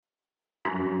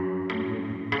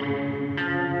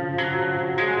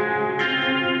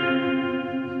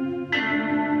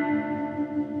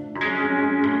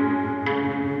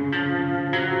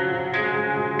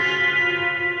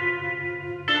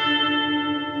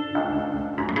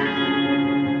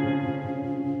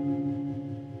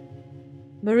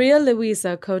Maria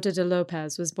Luisa Cota de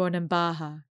Lopez was born in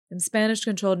Baja, in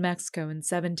Spanish-controlled Mexico in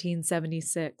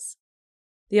 1776.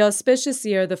 The auspicious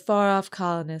year the far-off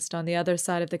colonist on the other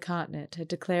side of the continent had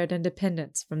declared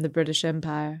independence from the British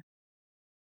Empire.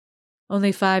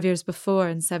 Only 5 years before,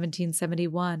 in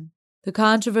 1771, the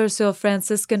controversial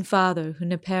Franciscan father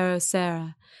Junipero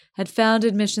Serra had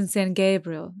founded Mission San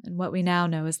Gabriel in what we now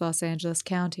know as Los Angeles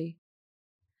County.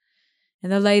 In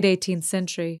the late 18th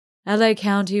century, LA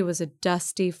County was a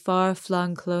dusty,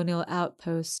 far-flung colonial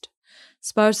outpost,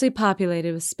 sparsely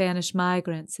populated with Spanish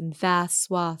migrants and vast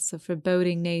swaths of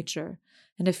foreboding nature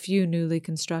and a few newly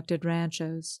constructed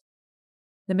ranchos.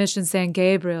 The Mission San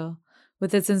Gabriel,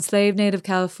 with its enslaved native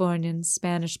Californians,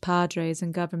 Spanish padres,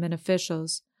 and government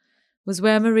officials, was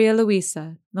where Maria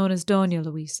Luisa, known as Doña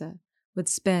Luisa, would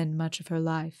spend much of her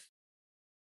life.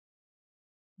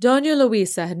 Doña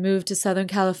Luisa had moved to Southern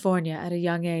California at a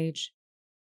young age.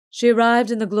 She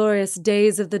arrived in the glorious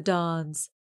days of the Dons,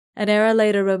 an era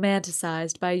later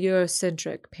romanticized by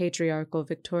Eurocentric, patriarchal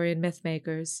Victorian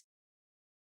mythmakers.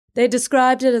 They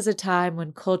described it as a time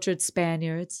when cultured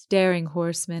Spaniards, daring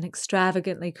horsemen,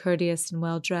 extravagantly courteous and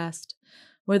well-dressed,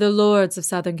 were the lords of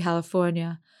Southern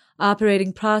California,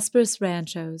 operating prosperous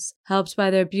ranchos, helped by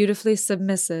their beautifully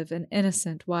submissive and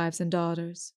innocent wives and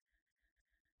daughters.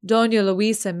 Doña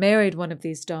Luisa married one of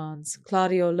these dons,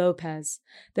 Claudio Lopez,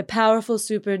 the powerful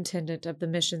superintendent of the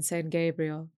Mission San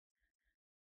Gabriel.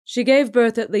 She gave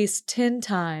birth at least 10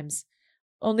 times,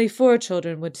 only 4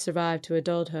 children would survive to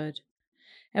adulthood,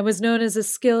 and was known as a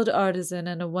skilled artisan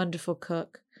and a wonderful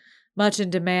cook, much in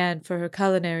demand for her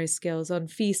culinary skills on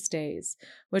feast days,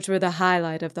 which were the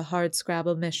highlight of the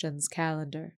Hardscrabble Mission's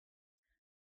calendar.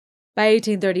 By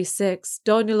 1836,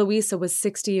 Doña Luisa was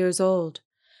 60 years old,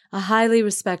 a highly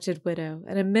respected widow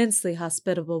and immensely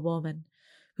hospitable woman,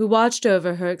 who watched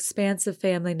over her expansive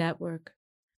family network.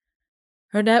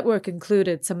 Her network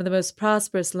included some of the most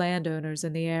prosperous landowners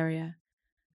in the area.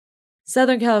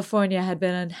 Southern California had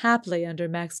been unhappily under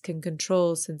Mexican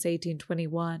control since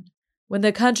 1821, when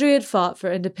the country had fought for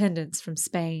independence from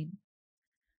Spain.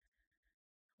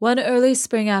 One early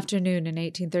spring afternoon in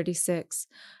 1836,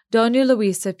 Doña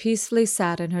Luisa peacefully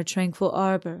sat in her tranquil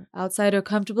arbor outside her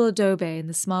comfortable adobe in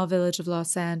the small village of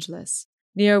Los Angeles,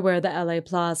 near where the LA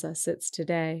Plaza sits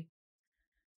today.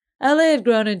 LA had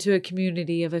grown into a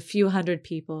community of a few hundred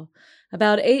people,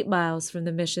 about 8 miles from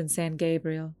the Mission San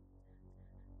Gabriel.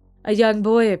 A young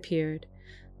boy appeared,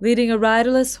 leading a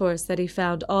riderless horse that he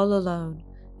found all alone,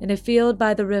 in a field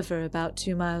by the river about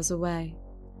 2 miles away.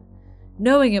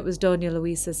 Knowing it was Doña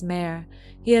Luisa's mare,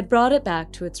 he had brought it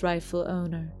back to its rightful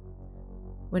owner.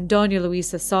 When Doña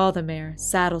Luisa saw the mare,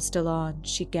 saddle still on,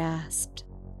 she gasped.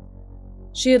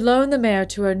 She had loaned the mare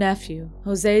to her nephew,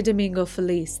 José Domingo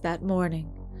Feliz, that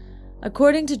morning.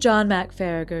 According to John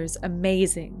MacFarrager's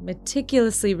amazing,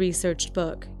 meticulously researched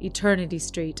book, Eternity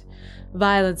Street,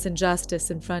 Violence and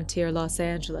Justice in Frontier Los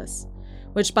Angeles,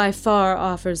 which by far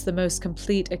offers the most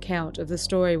complete account of the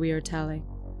story we are telling,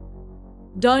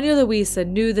 Doña Luisa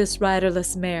knew this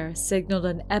riderless mare signaled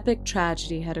an epic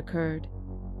tragedy had occurred.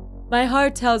 "My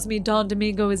heart tells me Don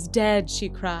Domingo is dead," she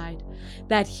cried,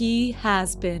 "that he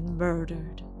has been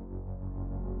murdered."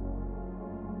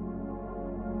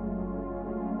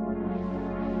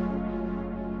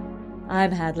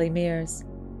 I'm Hadley Mears,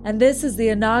 and this is the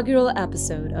inaugural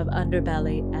episode of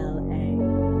Underbelly LA.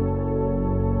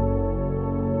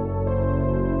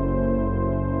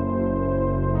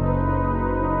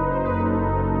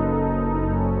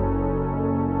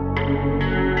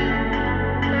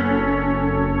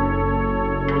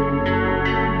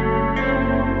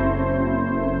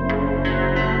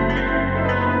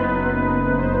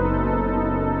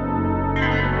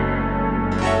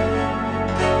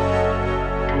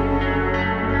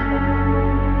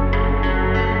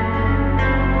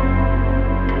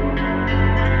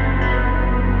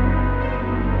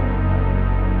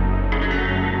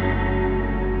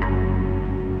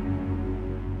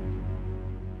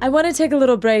 I want to take a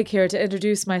little break here to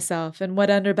introduce myself and what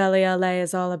Underbelly LA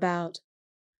is all about.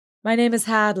 My name is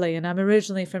Hadley, and I'm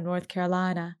originally from North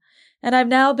Carolina, and I've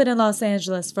now been in Los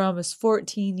Angeles for almost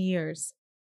 14 years.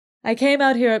 I came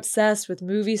out here obsessed with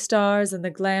movie stars and the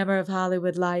glamour of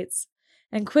Hollywood lights,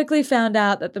 and quickly found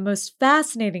out that the most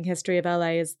fascinating history of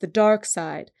LA is the dark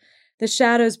side, the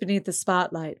shadows beneath the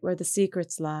spotlight where the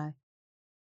secrets lie.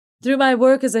 Through my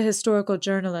work as a historical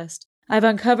journalist, I've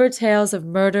uncovered tales of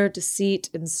murder, deceit,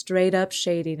 and straight-up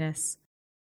shadiness.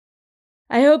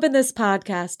 I hope in this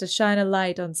podcast to shine a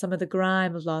light on some of the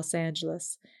grime of Los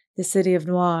Angeles, the city of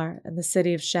noir and the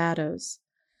city of shadows.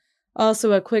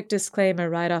 Also, a quick disclaimer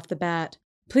right off the bat.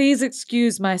 Please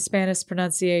excuse my Spanish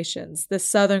pronunciations. This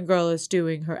Southern girl is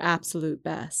doing her absolute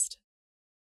best.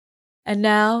 And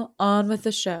now, on with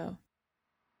the show.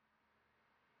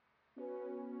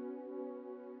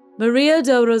 Maria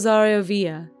del Rosario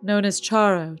Villa, known as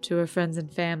Charo to her friends and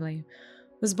family,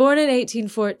 was born in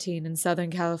 1814 in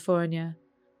Southern California.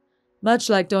 Much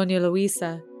like Doña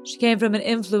Luisa, she came from an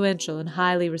influential and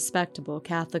highly respectable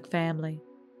Catholic family.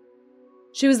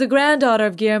 She was the granddaughter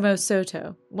of Guillermo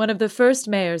Soto, one of the first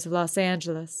mayors of Los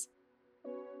Angeles.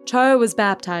 Charo was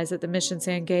baptized at the Mission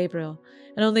San Gabriel,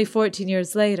 and only 14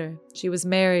 years later, she was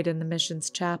married in the mission's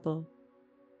chapel.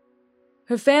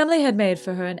 Her family had made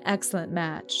for her an excellent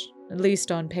match, at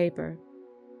least on paper.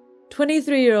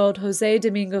 23-year-old Jose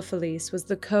Domingo Feliz was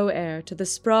the co-heir to the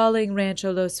sprawling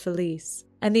Rancho Los Feliz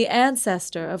and the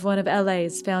ancestor of one of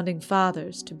LA's founding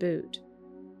fathers to boot.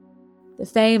 The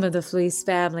fame of the Feliz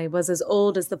family was as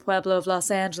old as the Pueblo of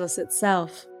Los Angeles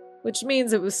itself, which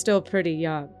means it was still pretty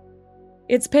young.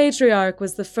 Its patriarch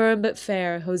was the firm but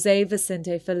fair Jose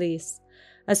Vicente Feliz,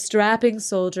 a strapping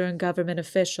soldier and government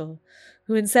official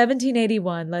who in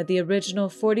 1781 led the original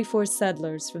 44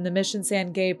 settlers from the Mission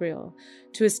San Gabriel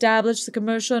to establish the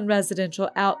commercial and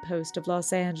residential outpost of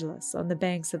Los Angeles on the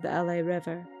banks of the LA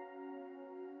River.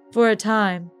 For a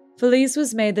time, Feliz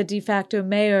was made the de facto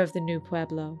mayor of the new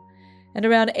Pueblo, and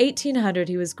around 1800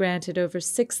 he was granted over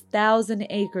 6,000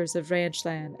 acres of ranch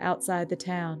land outside the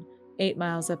town, 8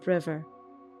 miles upriver.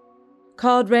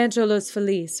 Called Rancho Los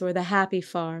Feliz, or the Happy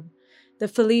Farm, the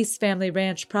Feliz family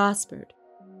ranch prospered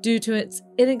due to its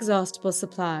inexhaustible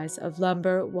supplies of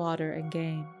lumber, water, and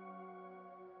game.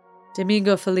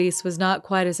 Domingo Feliz was not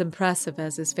quite as impressive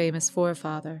as his famous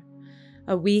forefather,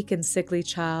 a weak and sickly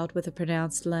child with a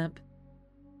pronounced limp.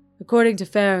 According to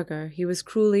Farragher, he was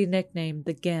cruelly nicknamed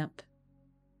the Gimp.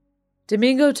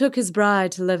 Domingo took his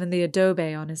bride to live in the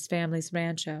adobe on his family's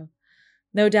rancho,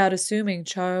 no doubt assuming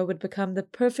Charo would become the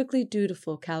perfectly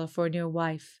dutiful California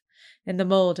wife in the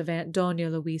mold of Aunt Doña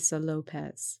Luisa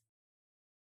Lopez.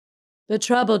 But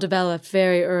trouble developed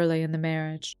very early in the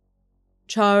marriage.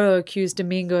 Charo accused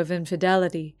Domingo of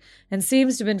infidelity and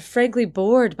seems to have been frankly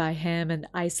bored by him and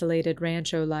isolated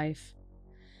rancho life.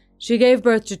 She gave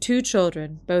birth to 2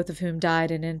 children, both of whom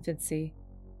died in infancy.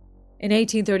 In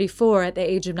 1834, at the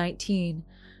age of 19,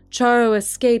 Charo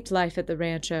escaped life at the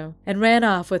rancho and ran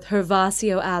off with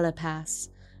Gervasio Alapas,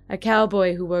 a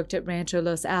cowboy who worked at Rancho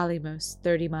Los Alamos,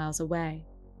 30 miles away.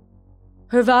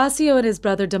 Gervasio and his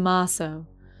brother Damaso,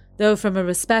 though from a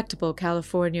respectable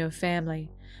California family,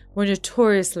 were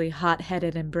notoriously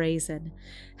hot-headed and brazen,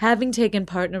 having taken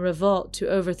part in a revolt to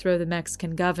overthrow the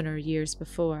Mexican governor years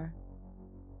before.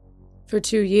 For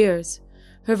 2 years,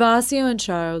 Gervasio and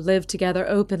Charo lived together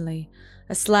openly,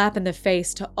 a slap in the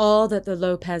face to all that the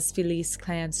Lopez Feliz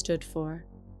clan stood for.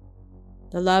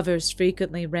 The lovers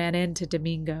frequently ran into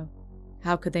Domingo,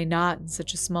 how could they not in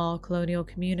such a small colonial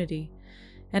community,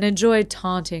 and enjoyed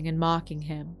taunting and mocking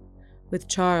him, with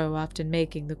Charo often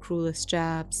making the cruelest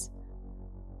jabs.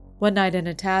 One night in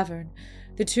a tavern,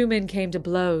 the 2 men came to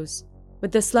blows,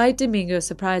 with the slight Domingo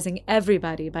surprising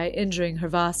everybody by injuring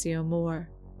Gervasio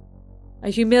more. A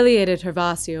humiliated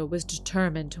Gervasio was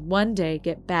determined to one day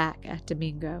get back at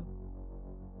Domingo.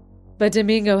 But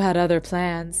Domingo had other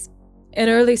plans. In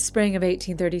early spring of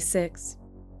 1836,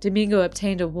 Domingo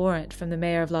obtained a warrant from the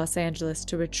mayor of Los Angeles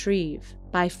to retrieve,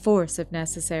 by force if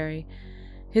necessary,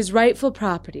 his rightful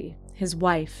property, his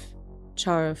wife,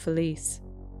 Charo Feliz.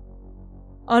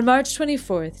 On March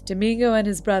 24th, Domingo and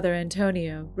his brother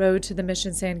Antonio rode to the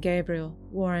Mission San Gabriel,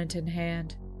 warrant in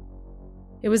hand.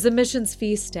 It was the mission's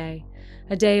feast day,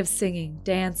 a day of singing,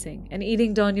 dancing, and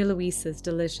eating Doña Luisa's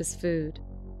delicious food.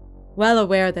 Well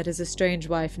aware that his estranged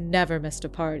wife never missed a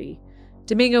party,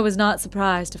 Domingo was not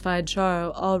surprised to find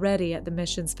Charo already at the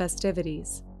mission's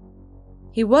festivities.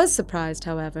 He was surprised,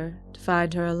 however, to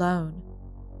find her alone.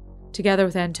 Together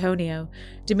with Antonio,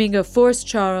 Domingo forced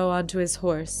Charo onto his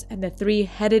horse, and the 3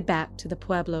 headed back to the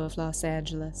Pueblo of Los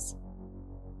Angeles.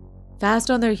 Fast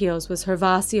on their heels was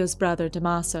Gervasio's brother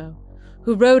Damaso,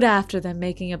 who rode after them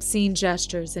making obscene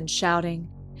gestures and shouting,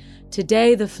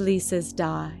 "Today the Felizes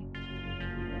die."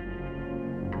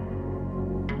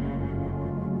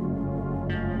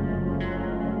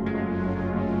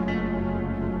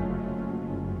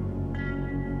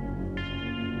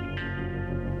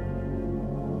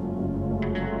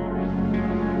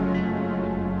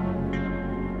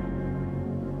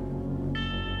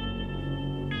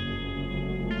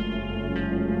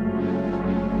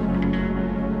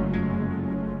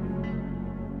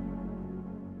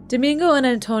 Domingo and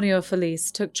Antonio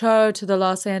Feliz took Charo to the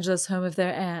Los Angeles home of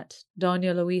their aunt,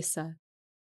 Doña Luisa,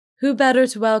 Who better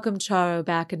to welcome Charo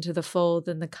back into the fold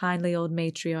than the kindly old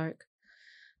matriarch?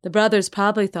 The brothers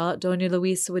probably thought Doña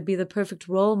Luisa would be the perfect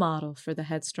role model for the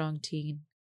headstrong teen.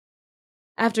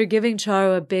 After giving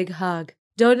Charo a big hug,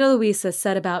 Doña Luisa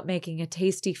set about making a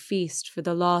tasty feast for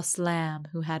the lost lamb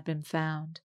who had been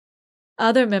found.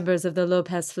 Other members of the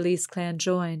Lopez Feliz clan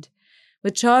joined,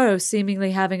 with Charo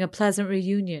seemingly having a pleasant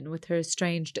reunion with her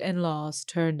estranged in-laws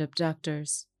turned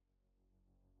abductors.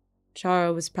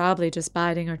 Charo was probably just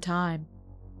biding her time.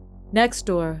 Next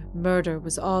door, murder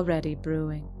was already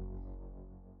brewing.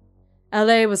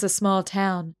 L.A. was a small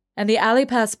town, and the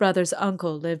Alipas brothers'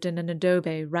 uncle lived in an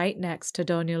adobe right next to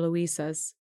Doña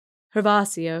Luisa's.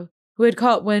 Gervasio, who had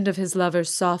caught wind of his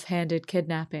lover's soft-handed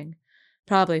kidnapping,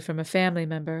 probably from a family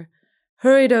member,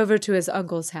 hurried over to his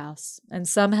uncle's house and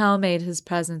somehow made his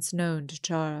presence known to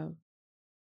Charo.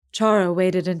 Charo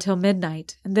waited until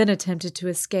midnight and then attempted to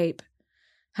escape.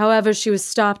 However, she was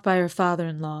stopped by her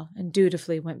father-in-law and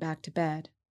dutifully went back to bed.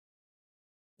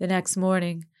 The next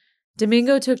morning,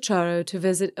 Domingo took Charo to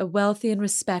visit a wealthy and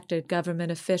respected government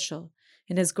official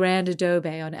in his grand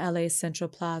adobe on LA's Central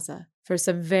Plaza for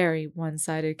some very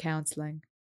one-sided counseling.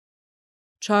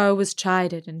 Charo was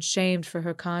chided and shamed for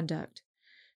her conduct.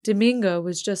 Domingo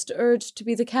was just urged to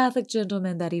be the Catholic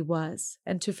gentleman that he was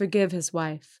and to forgive his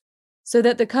wife, so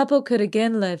that the couple could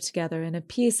again live together in a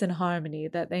peace and harmony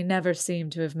that they never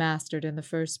seemed to have mastered in the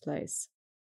first place.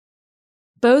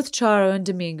 Both Charo and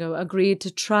Domingo agreed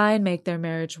to try and make their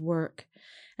marriage work,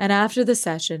 and after the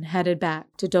session headed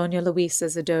back to Doña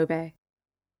Luisa's adobe.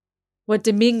 What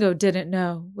Domingo didn't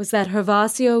know was that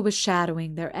Gervasio was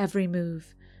shadowing their every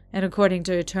move, and according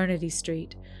to Eternity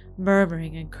Street,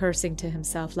 murmuring and cursing to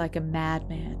himself like a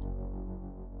madman.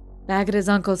 Back at his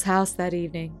uncle's house that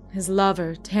evening, his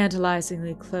lover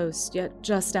tantalizingly close, yet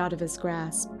just out of his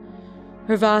grasp,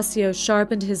 Gervasio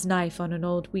sharpened his knife on an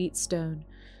old wheatstone,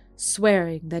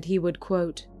 swearing that he would,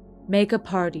 quote, make a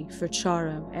party for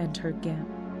Charo and her gimp.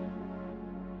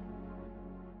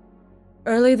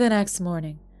 Early the next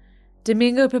morning,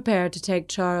 Domingo prepared to take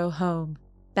Charo home,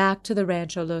 back to the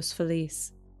Rancho Los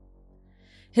Feliz.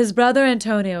 His brother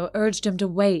Antonio urged him to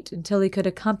wait until he could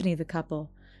accompany the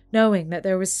couple, knowing that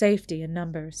there was safety in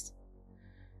numbers.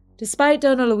 Despite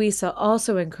Doña Luisa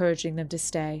also encouraging them to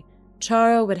stay,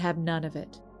 Charo would have none of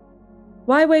it.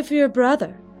 Why wait for your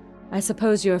brother? I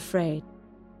suppose you're afraid.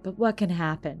 But what can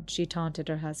happen? She taunted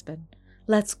her husband.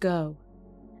 Let's go.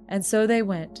 And so they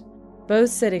went, both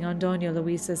sitting on Doña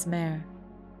Luisa's mare.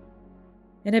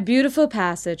 In a beautiful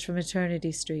passage from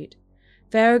Eternity Street,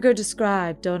 Farragher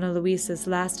described Doña Luisa's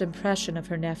last impression of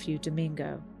her nephew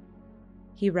Domingo.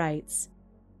 He writes,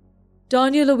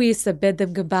 Doña Luisa bid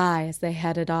them goodbye as they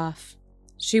headed off.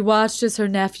 She watched as her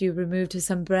nephew removed his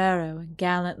sombrero and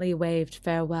gallantly waved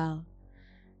farewell.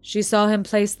 She saw him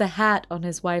place the hat on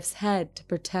his wife's head to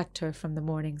protect her from the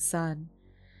morning sun.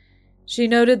 She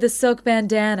noted the silk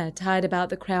bandana tied about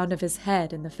the crown of his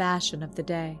head in the fashion of the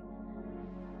day.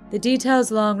 The details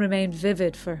long remained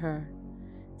vivid for her,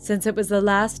 since it was the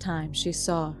last time she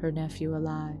saw her nephew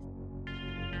alive.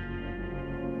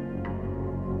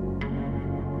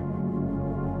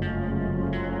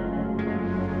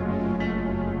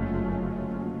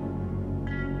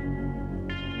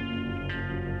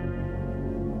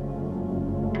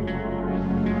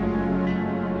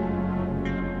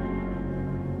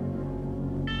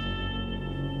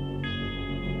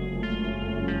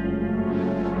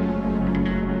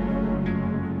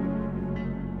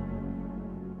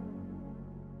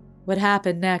 What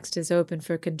happened next is open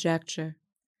for conjecture.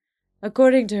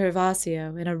 According to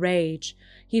Gervasio, in a rage,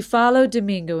 he followed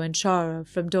Domingo and Charo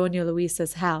from Doña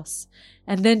Luisa's house,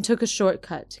 and then took a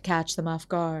shortcut to catch them off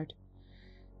guard.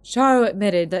 Charo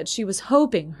admitted that she was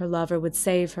hoping her lover would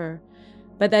save her,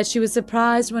 but that she was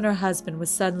surprised when her husband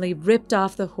was suddenly ripped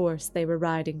off the horse they were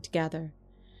riding together.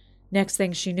 Next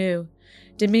thing she knew,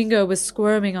 Domingo was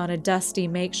squirming on a dusty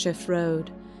makeshift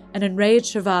road, an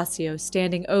enraged Gervasio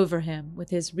standing over him with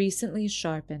his recently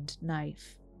sharpened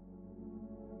knife.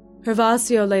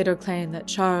 Gervasio later claimed that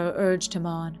Charo urged him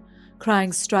on,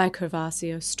 crying, "Strike,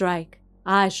 Gervasio, strike.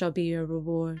 I shall be your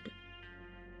reward."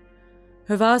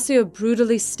 Gervasio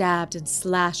brutally stabbed and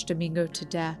slashed Domingo to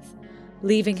death,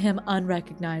 leaving him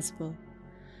unrecognizable.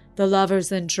 The lovers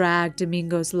then dragged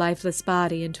Domingo's lifeless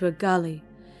body into a gully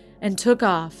and took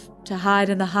off to hide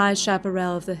in the high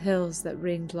chaparral of the hills that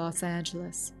ringed Los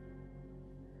Angeles.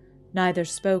 Neither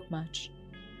spoke much.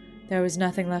 There was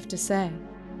nothing left to say.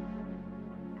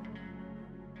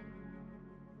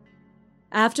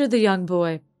 After the young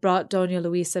boy brought Doña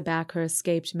Luisa back her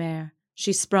escaped mare,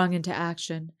 she sprung into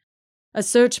action. A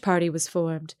search party was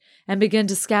formed and began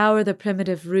to scour the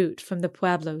primitive route from the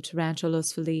pueblo to Rancho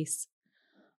Los Feliz.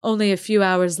 Only a few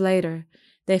hours later,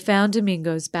 they found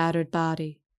Domingo's battered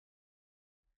body.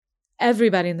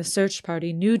 Everybody in the search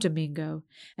party knew Domingo,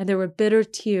 and there were bitter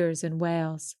tears and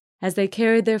wails as they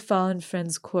carried their fallen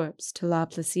friend's corpse to La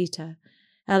Placita,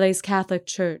 LA's Catholic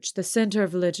church, the center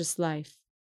of religious life,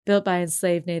 built by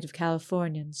enslaved Native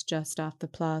Californians just off the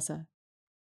plaza.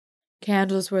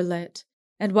 Candles were lit,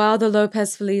 and while the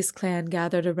Lopez Feliz clan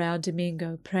gathered around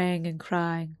Domingo, praying and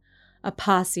crying, a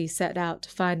posse set out to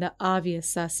find the obvious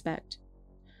suspect,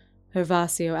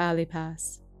 Gervasio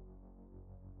Alipas.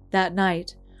 That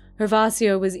night,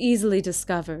 Gervasio was easily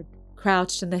discovered,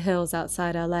 crouched in the hills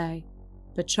outside LA,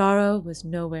 but Charo was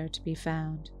nowhere to be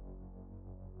found.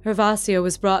 Gervasio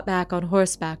was brought back on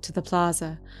horseback to the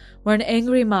plaza, where an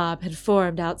angry mob had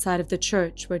formed outside of the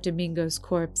church where Domingo's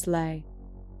corpse lay.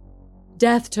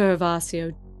 "Death to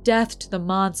Gervasio! Death to the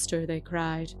monster!" they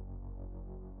cried.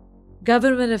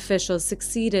 Government officials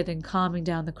succeeded in calming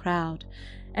down the crowd,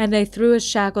 and they threw a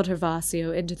shackled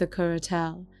Gervasio into the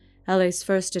Curatel, LA's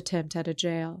first attempt at a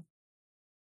jail.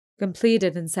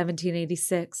 Completed in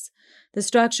 1786, the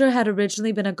structure had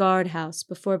originally been a guardhouse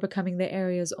before becoming the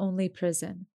area's only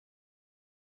prison.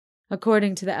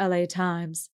 According to the LA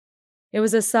Times, it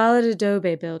was a solid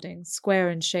adobe building, square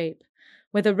in shape,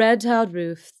 with a red-tiled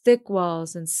roof, thick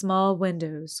walls, and small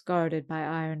windows guarded by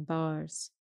iron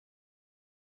bars.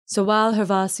 So while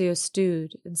Gervasio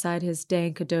stewed inside his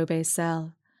dank adobe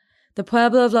cell, the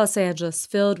pueblo of Los Angeles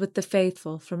filled with the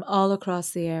faithful from all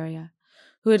across the area,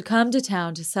 who had come to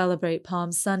town to celebrate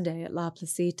Palm Sunday at La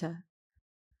Placita.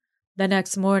 The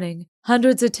next morning,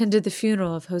 hundreds attended the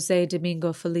funeral of José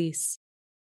Domingo Feliz.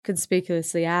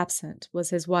 Conspicuously absent was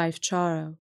his wife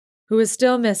Charo, who was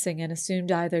still missing and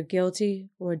assumed either guilty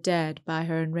or dead by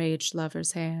her enraged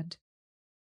lover's hand.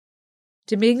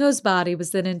 Domingo's body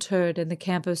was then interred in the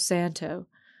Campo Santo,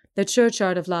 the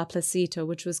churchyard of La Placita,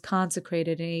 which was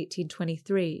consecrated in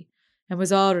 1823 and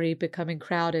was already becoming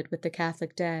crowded with the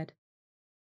Catholic dead.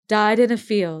 "Died in a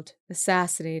field,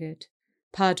 assassinated,"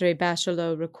 Padre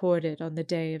Bachelot recorded on the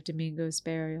day of Domingo's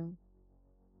burial.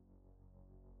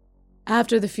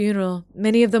 After the funeral,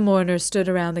 many of the mourners stood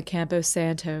around the Campo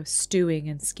Santo, stewing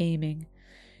and scheming.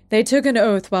 They took an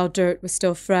oath while dirt was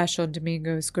still fresh on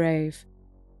Domingo's grave.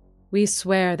 "We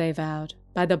swear," they vowed,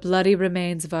 "by the bloody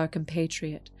remains of our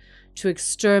compatriot, to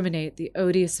exterminate the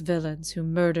odious villains who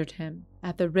murdered him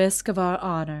at the risk of our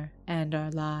honor and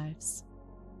our lives."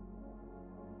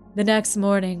 The next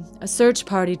morning, a search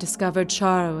party discovered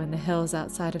Charo in the hills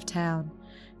outside of town,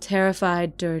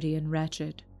 terrified, dirty, and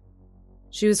wretched.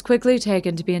 She was quickly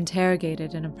taken to be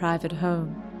interrogated in a private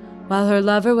home, while her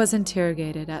lover was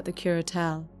interrogated at the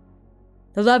Curatel.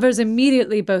 The lovers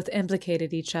immediately both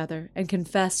implicated each other and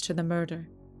confessed to the murder.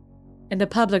 In the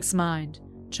public's mind,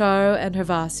 Charo and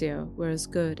Gervasio were as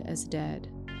good as dead.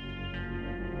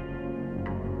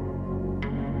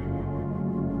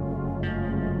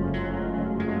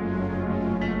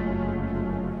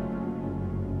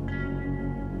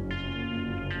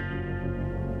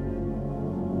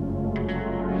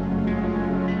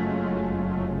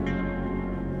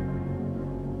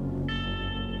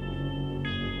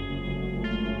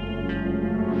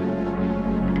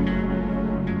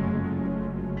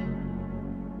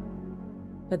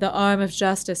 But the arm of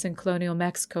justice in colonial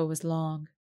Mexico was long.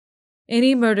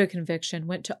 Any murder conviction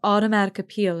went to automatic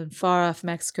appeal in far-off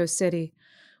Mexico City,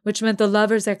 which meant the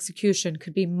lover's execution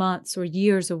could be months or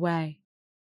years away.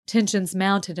 Tensions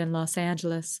mounted in Los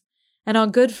Angeles, and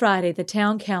on Good Friday the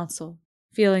town council,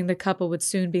 feeling the couple would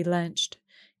soon be lynched,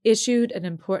 issued an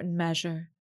important measure.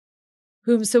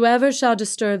 "Whomsoever shall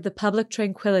disturb the public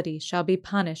tranquility shall be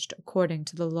punished according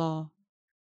to the law."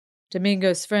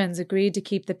 Domingo's friends agreed to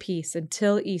keep the peace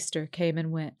until Easter came and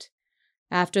went.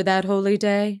 After that holy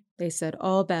day, they said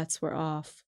all bets were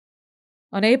off.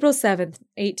 On April 7,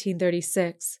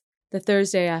 1836, the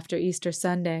Thursday after Easter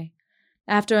Sunday,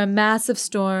 after a massive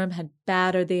storm had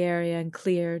battered the area and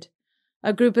cleared,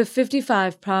 a group of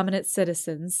 55 prominent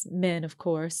citizens, men of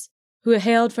course, who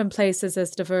hailed from places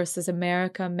as diverse as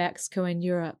America, Mexico, and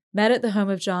Europe, met at the home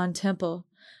of John Temple,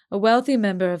 a wealthy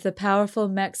member of the powerful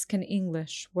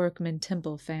Mexican-English workman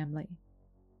Temple family.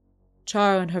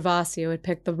 Charo and Gervasio had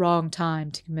picked the wrong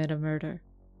time to commit a murder.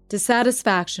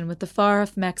 Dissatisfaction with the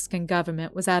far-off Mexican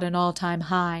government was at an all-time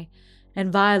high,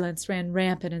 and violence ran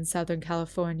rampant in Southern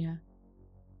California.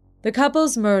 The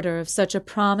couple's murder of such a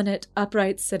prominent,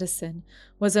 upright citizen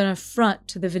was an affront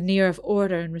to the veneer of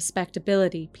order and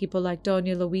respectability people like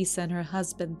Doña Luisa and her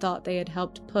husband thought they had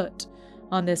helped put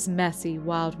on this messy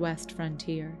Wild West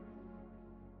frontier.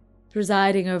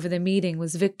 Presiding over the meeting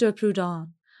was Victor Proudhon,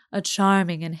 a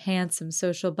charming and handsome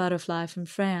social butterfly from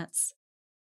France.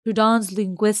 Proudhon's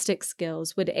linguistic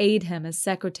skills would aid him as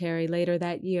secretary later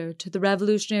that year to the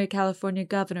revolutionary California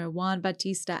governor Juan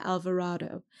Bautista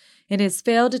Alvarado in his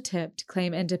failed attempt to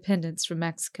claim independence from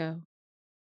Mexico.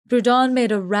 Proudhon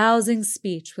made a rousing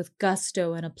speech with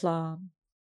gusto and aplomb.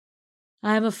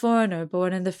 "I am a foreigner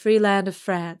born in the free land of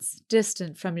France,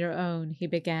 distant from your own," he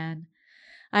began.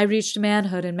 "I reached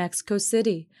manhood in Mexico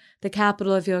City, the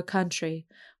capital of your country,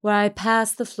 where I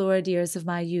passed the florid years of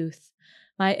my youth.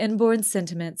 My inborn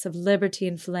sentiments of liberty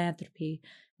and philanthropy,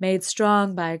 made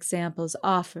strong by examples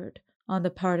offered on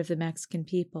the part of the Mexican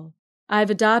people. I have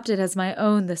adopted as my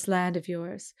own this land of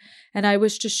yours, and I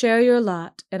wish to share your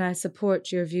lot, and I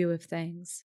support your view of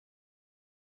things."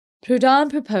 Proudhon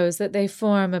proposed that they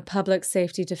form a public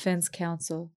safety defense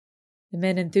council. The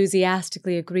men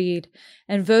enthusiastically agreed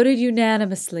and voted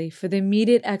unanimously for the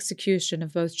immediate execution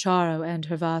of both Charo and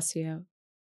Gervasio.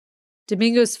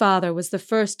 Domingo's father was the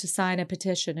first to sign a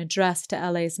petition addressed to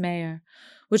LA's mayor,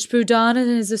 which Proudhon and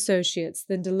his associates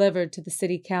then delivered to the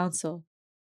city council.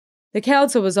 The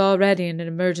council was already in an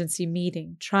emergency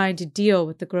meeting, trying to deal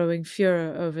with the growing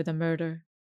furor over the murder.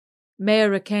 Mayor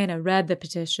Requena read the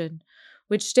petition,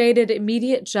 which stated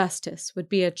immediate justice would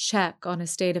be a check on a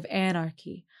state of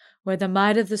anarchy, where the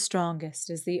might of the strongest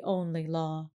is the only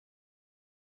law.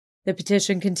 The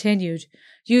petition continued,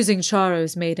 using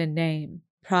Charo's maiden name,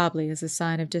 probably as a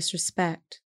sign of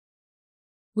disrespect.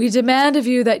 "We demand of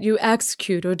you that you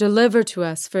execute or deliver to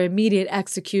us for immediate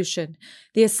execution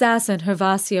the assassin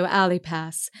Gervasio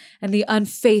Alipas and the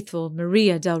unfaithful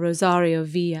Maria del Rosario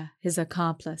Villa, his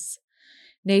accomplice.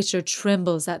 Nature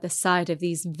trembles at the sight of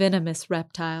these venomous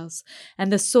reptiles,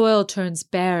 and the soil turns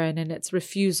barren in its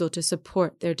refusal to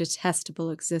support their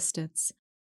detestable existence.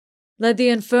 Let the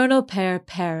infernal pair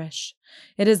perish.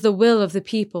 It is the will of the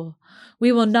people.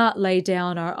 We will not lay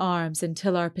down our arms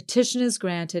until our petition is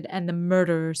granted and the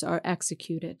murderers are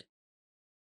executed."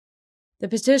 The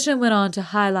petition went on to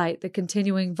highlight the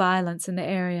continuing violence in the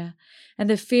area and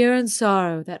the fear and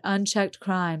sorrow that unchecked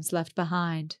crimes left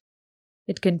behind.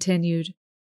 It continued,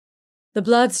 "The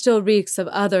blood still reeks of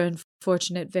other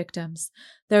unfortunate victims.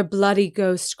 Their bloody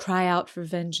ghosts cry out for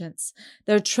vengeance.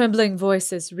 Their trembling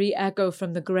voices re-echo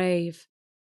from the grave.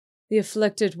 The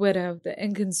afflicted widow, the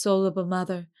inconsolable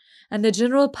mother, and the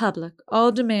general public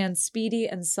all demand speedy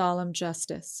and solemn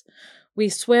justice. We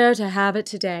swear to have it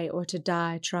today or to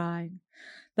die trying.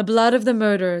 The blood of the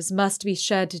murderers must be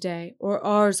shed today, or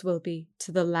ours will be,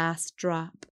 to the last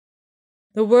drop.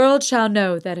 The world shall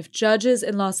know that if judges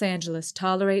in Los Angeles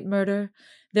tolerate murder,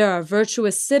 there are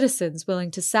virtuous citizens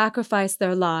willing to sacrifice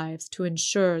their lives to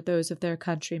ensure those of their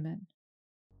countrymen."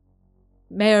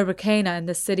 Mayor Requena and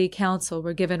the city council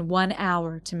were given 1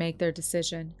 hour to make their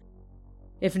decision.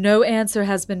 "If no answer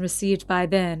has been received by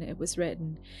then," it was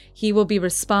written, "he will be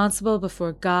responsible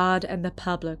before God and the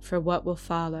public for what will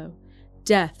follow.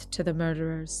 Death to the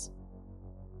murderers."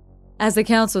 As the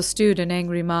council stewed, an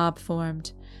angry mob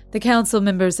formed. The council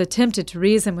members attempted to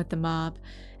reason with the mob,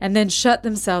 and then shut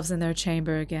themselves in their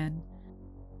chamber again.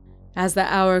 As the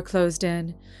hour closed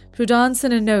in, Proudhon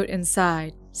sent a note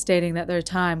inside, stating that their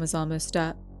time was almost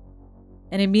up.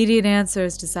 An immediate answer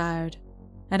is desired,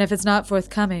 and if it's not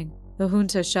forthcoming, the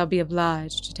junta shall be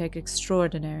obliged to take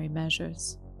extraordinary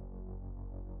measures.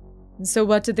 And so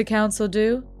what did the council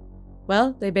do?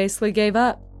 Well, they basically gave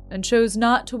up, and chose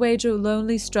not to wage a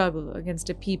lonely struggle against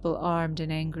a people armed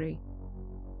and angry.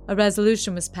 A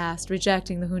resolution was passed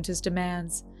rejecting the junta's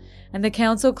demands, and the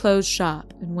council closed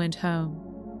shop and went home.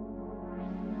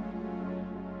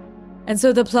 And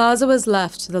so the plaza was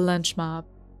left to the lynch mob.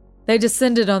 They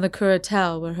descended on the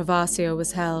cuartel where Gervasio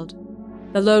was held.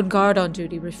 The lone guard on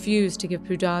duty refused to give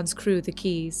Proudhon's crew the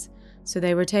keys, so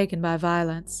they were taken by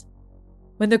violence.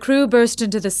 When the crew burst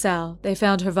into the cell, they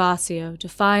found Gervasio,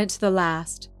 defiant to the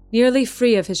last, nearly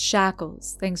free of his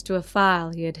shackles thanks to a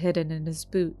file he had hidden in his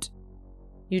boot.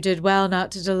 "You did well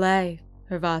not to delay,"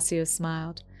 Gervasio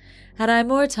smiled. "Had I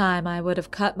more time, I would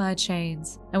have cut my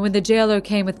chains, and when the jailer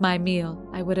came with my meal,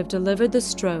 I would have delivered the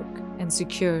stroke and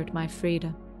secured my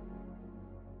freedom."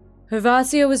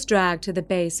 Gervasio was dragged to the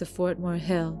base of Fortmore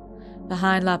Hill,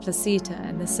 behind La Placita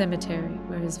and the cemetery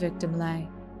where his victim lay.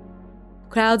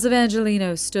 Crowds of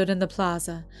Angelinos stood in the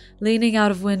plaza, leaning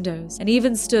out of windows, and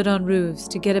even stood on roofs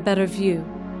to get a better view,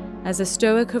 as the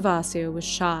stoic Gervasio was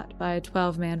shot by a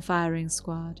 12-man firing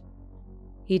squad.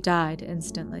 He died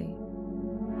instantly.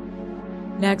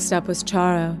 Next up was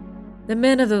Charo. The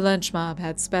men of the lynch mob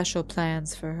had special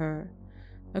plans for her.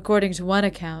 According to one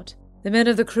account, The men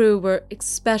of the crew were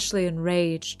especially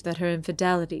enraged that her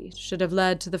infidelity should have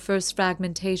led to the first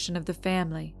fragmentation of the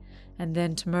family and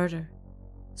then to murder.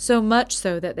 So much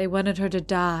so that they wanted her to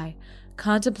die,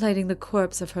 contemplating the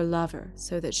corpse of her lover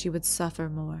so that she would suffer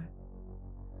more.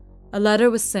 A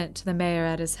letter was sent to the mayor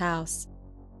at his house.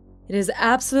 It is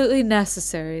absolutely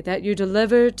necessary that you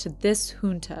deliver to this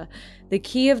junta the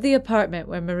key of the apartment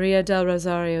where Maria del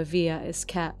Rosario Villa is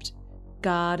kept.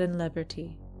 God and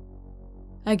liberty.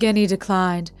 Again he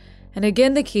declined, and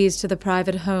again the keys to the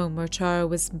private home where Charo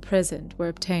was imprisoned were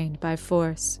obtained by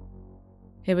force.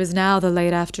 It was now the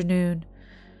late afternoon.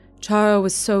 Charo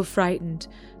was so frightened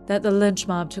that the lynch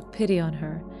mob took pity on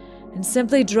her and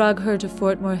simply drug her to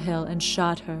Fortmore Hill and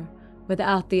shot her,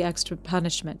 without the extra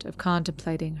punishment of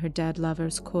contemplating her dead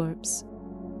lover's corpse.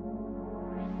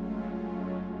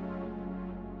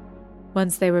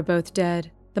 Once they were both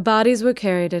dead, the bodies were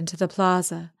carried into the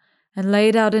plaza and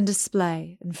laid out in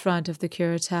display in front of the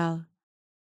Curatel.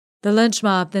 The lynch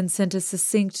mob then sent a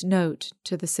succinct note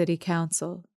to the city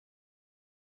council.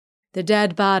 The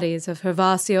dead bodies of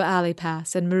Gervasio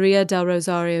Alipas and Maria del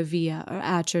Rosario Villa are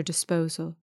at your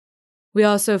disposal. We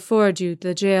also forward you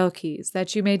the jail keys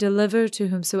that you may deliver to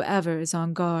whomsoever is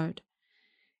on guard.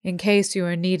 In case you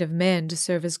are in need of men to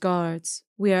serve as guards,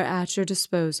 we are at your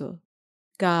disposal.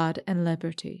 God and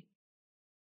liberty.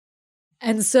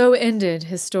 And so ended,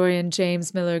 historian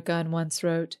James Miller Gunn once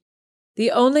wrote, the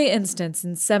only instance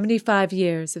in 75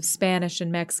 years of Spanish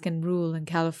and Mexican rule in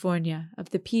California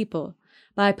of the people,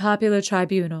 by popular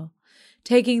tribunal,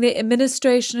 taking the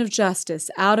administration of justice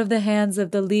out of the hands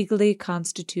of the legally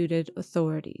constituted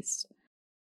authorities.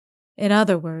 In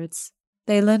other words,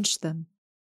 they lynched them.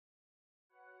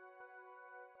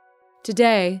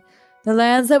 Today, the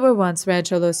lands that were once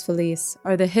Rancho Los Feliz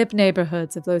are the hip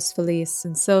neighborhoods of Los Feliz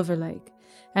and Silver Lake,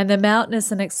 and the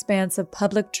mountainous and expansive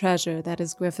public treasure that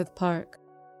is Griffith Park.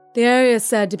 The area is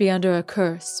said to be under a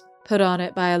curse, put on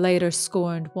it by a later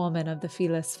scorned woman of the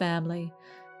Feliz family,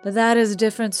 but that is a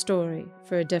different story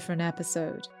for a different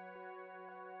episode.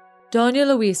 Doña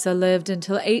Luisa lived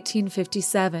until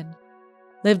 1857,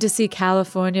 lived to see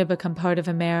California become part of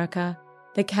America,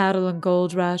 the cattle and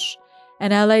gold rush,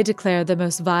 and LA declared the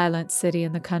most violent city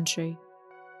in the country.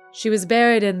 She was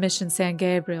buried in Mission San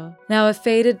Gabriel, now a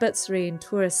faded but serene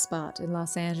tourist spot in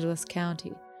Los Angeles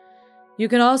County. You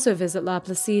can also visit La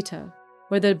Placita,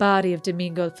 where the body of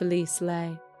Domingo Feliz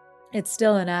lay. It's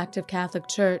still an active Catholic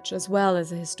church as well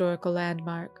as a historical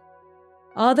landmark.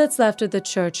 All that's left of the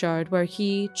churchyard where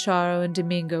he, Charo, and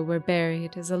Domingo were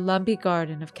buried is a lumpy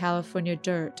garden of California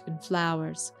dirt and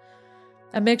flowers,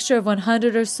 a mixture of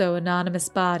 100 or so anonymous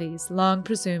bodies long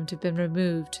presumed to have been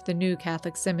removed to the new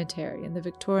Catholic cemetery in the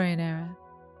Victorian era.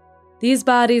 These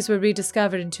bodies were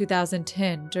rediscovered in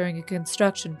 2010 during a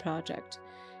construction project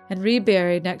and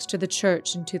reburied next to the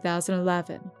church in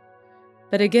 2011.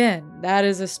 But again, that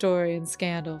is a story and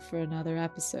scandal for another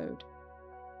episode.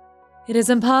 It is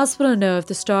impossible to know if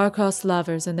the star-crossed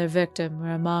lovers and their victim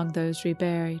were among those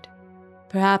reburied.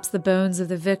 Perhaps the bones of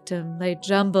the victim lay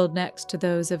jumbled next to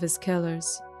those of his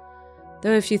killers.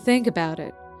 Though if you think about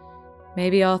it,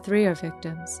 maybe all three are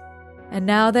victims, and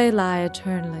now they lie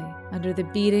eternally under the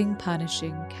beating,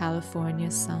 punishing California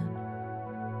sun.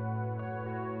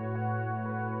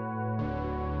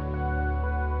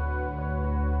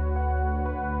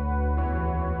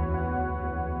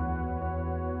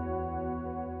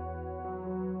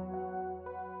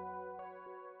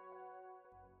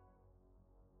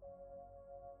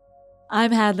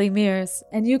 I'm Hadley Mears,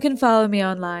 and you can follow me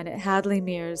online at Hadley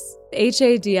Mears,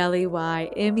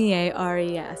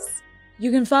 HADLEYMEARES.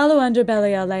 You can follow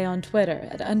Underbelly LA on Twitter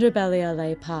at Underbelly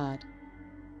LA Pod.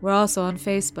 We're also on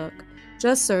Facebook.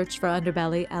 Just search for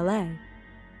Underbelly LA.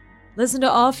 Listen to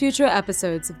all future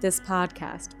episodes of this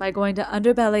podcast by going to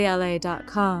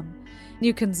underbellyla.com.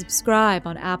 You can subscribe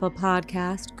on Apple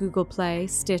Podcast, Google Play,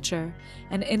 Stitcher,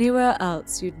 and anywhere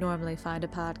else you'd normally find a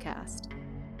podcast.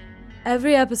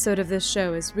 Every episode of this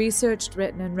show is researched,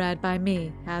 written, and read by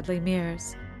me, Hadley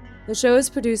Mears. The show is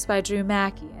produced by Drew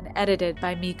Mackey and edited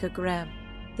by Mika Grimm.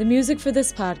 The music for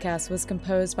this podcast was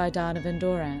composed by Donovan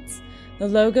Dorrance. The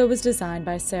logo was designed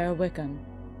by Sarah Wickham.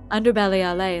 Underbelly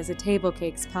LA is a Table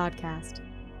Cakes podcast.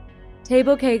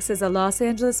 Table Cakes is a Los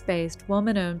Angeles-based,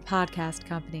 woman-owned podcast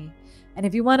company. And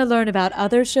if you want to learn about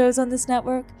other shows on this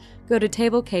network, go to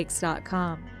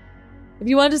tablecakes.com. If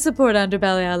you want to support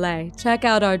Underbelly LA, check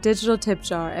out our digital tip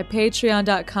jar at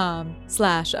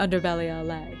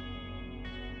patreon.com/underbellyla.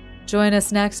 Join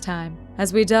us next time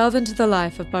as we delve into the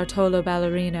life of Bartolo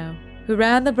Ballerino, who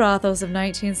ran the brothels of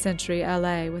 19th century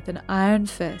LA with an iron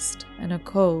fist and a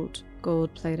cold,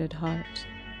 gold-plated heart.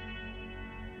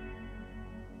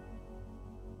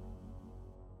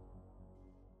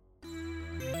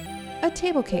 a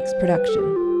Table Cakes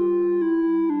production.